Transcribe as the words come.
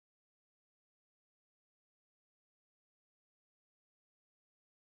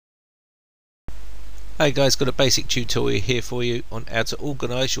Hey guys, got a basic tutorial here for you on how to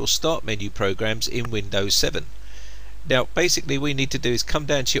organise your start menu programs in Windows 7. Now basically what we need to do is come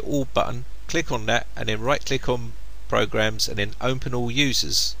down to your All button, click on that and then right click on Programs and then Open All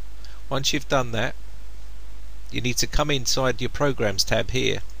Users. Once you've done that, you need to come inside your Programs tab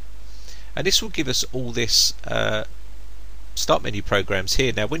here, and this will give us all this start menu programs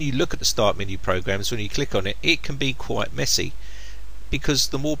here. Now when you look at the start menu programs, when you click on it, it can be quite messy, because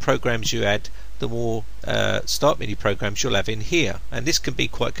the more programs you add, the more start menu programs you'll have in here, and this can be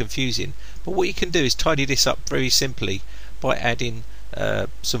quite confusing. But what you can do is tidy this up very simply by adding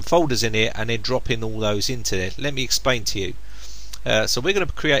some folders in here and then dropping all those into there. Let me explain to you. So we're going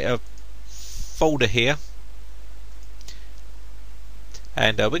to create a folder here,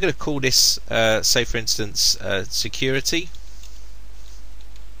 and we're going to call this say for instance security,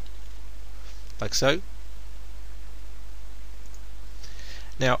 like so.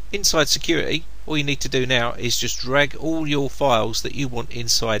 Now inside security, all you need to do now is just drag all your files that you want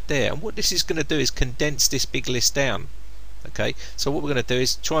inside there, and what this is going to do is condense this big list down. Okay, so what we're going to do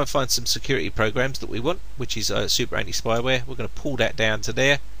is try and find some security programs that we want, which is Super Anti-Spyware. We're going to pull that down to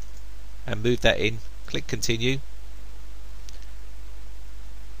there and move that in. Click continue,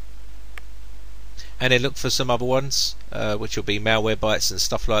 and then look for some other ones, which will be Malwarebytes and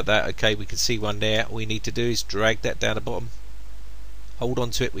stuff like that. Okay, we can see one there. All we need to do is drag that down the bottom, hold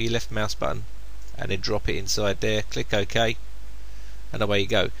on to it with your left mouse button and then drop it inside there. Click OK, and away you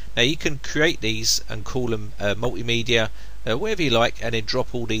go. Now you can create these and call them multimedia, whatever you like, and then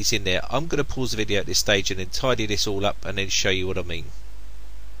drop all these in there. I'm going to pause the video at this stage and then tidy this all up and then show you what I mean.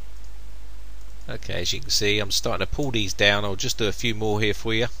 Okay, as you can see, I'm starting to pull these down. I'll just do a few more here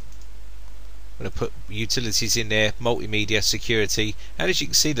for you. I'm going to put utilities in there, multimedia, security, and as you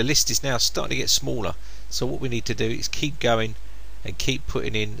can see the list is now starting to get smaller. So what we need to do is keep going and keep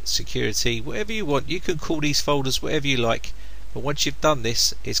putting in security, whatever you want. You can call these folders whatever you like, but once you've done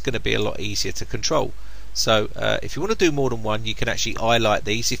this, it's going to be a lot easier to control. So if you want to do more than one, you can actually highlight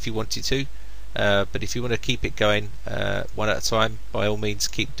these if you wanted to, but if you want to keep it going one at a time, by all means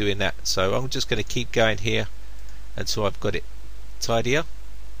keep doing that. So I'm just going to keep going here until I've got it tidier,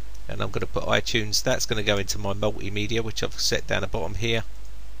 and I'm going to put iTunes. That's going to go into my multimedia, which I've set down the bottom here.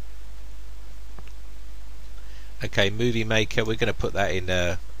 Okay, Movie Maker, we're going to put that in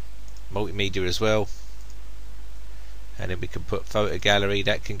multimedia as well, and then we can put Photo Gallery,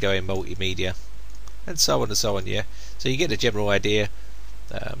 that can go in multimedia, and so on and so on. Yeah, so you get the general idea.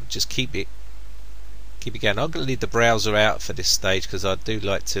 Just keep it going. I'm going to leave the browser out for this stage because I do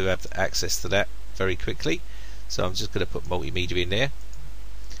like to have access to that very quickly, so I'm just going to put multimedia in there.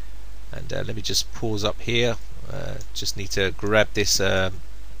 And let me just pause up here. Just need to grab this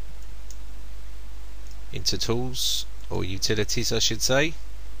into tools, or utilities I should say.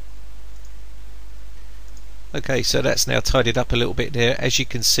 Okay, so that's now tidied up a little bit there. As you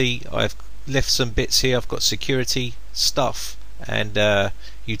can see, I've left some bits here. I've got security, stuff, and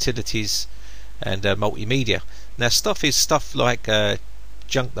utilities, and multimedia. Now stuff is stuff like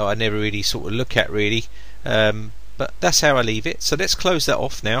junk that I never really sort of look at really, but that's how I leave it. So let's close that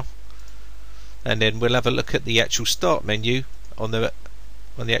off now, and then we'll have a look at the actual start menu on the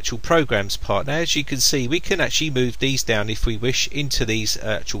actual programs part. Now as you can see, we can actually move these down if we wish into these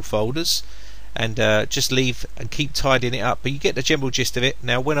actual folders, and just leave and keep tidying it up, but you get the general gist of it.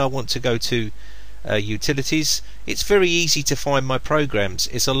 Now when I want to go to utilities, it's very easy to find my programs.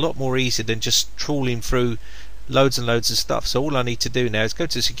 It's a lot more easy than just trawling through loads and loads of stuff. So all I need to do now is go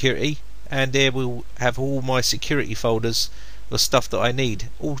to security, and there we'll have all my security folders, the stuff that I need,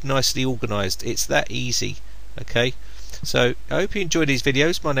 all nicely organized. It's that easy. Okay, so I hope you enjoy these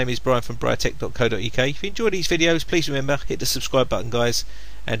videos. My name is Brian from Britec.co.uk. If you enjoy these videos, please remember, hit the subscribe button guys,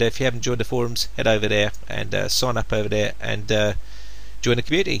 and if you haven't joined the forums, head over there and sign up over there and join the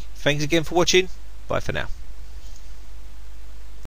community. Thanks again for watching. Bye for now.